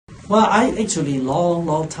Well, I actually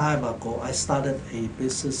long time ago I started a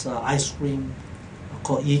business ice cream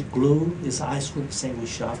called Igloo. It's an ice cream sandwich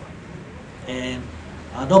shop, and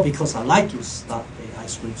not because I like to start a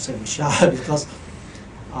ice cream sandwich shop, because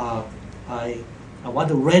uh, I I want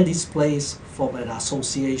to rent this place from an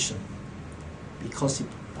association, because if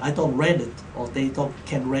I don't rent it or they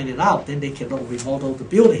can rent it out, then they cannot remodel the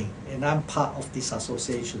building, and I'm part of this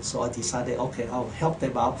association. So I decided, okay, I'll help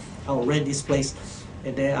them out. I'll rent this place.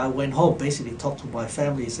 And then I went home, basically talked to my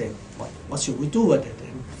family, said, what should we do with it?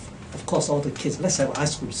 And of course, all the kids, let's have an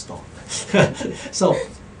ice cream store. So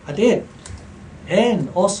I did. And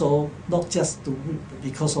also, not just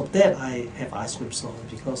because of that, I have ice cream store,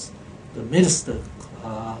 because the minister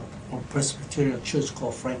from Presbyterian Church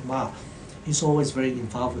called Frank Ma, he's always very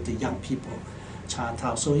involved with the young people,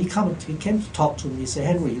 Chinatown. So he came to talk to me, say,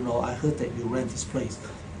 Henry, I heard that you rent this place.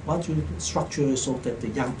 Why don't you structure it so that the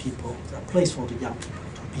young people, a place for the young people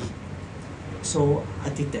to be. So I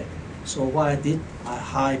did that. So what I did, I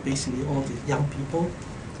hired basically all the young people,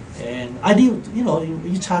 and I knew,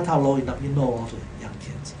 you Chinatown low enough, you know all the young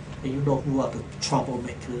kids, and you know who are the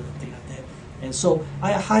troublemakers, things like that. And so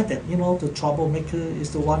I hired them. The troublemaker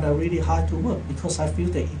is the one that really hard to work, because I feel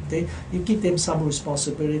that if you give them some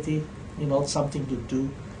responsibility, something to do,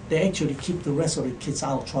 they actually keep the rest of the kids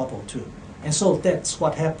out of trouble too. And so that's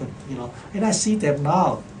what happened, And I see them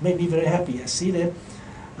now, made me very happy. I see them,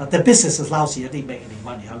 the business is lousy, I didn't make any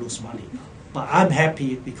money, I lose money. But I'm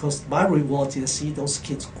happy, because my reward is to see those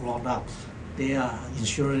kids grown up. They are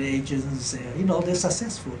insurance agents, they're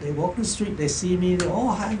successful. They walk the street, they see me,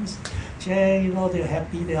 hi, Mr. Chang, they're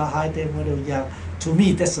happy, they are high them when they're young. To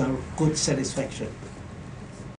me, that's a good satisfaction.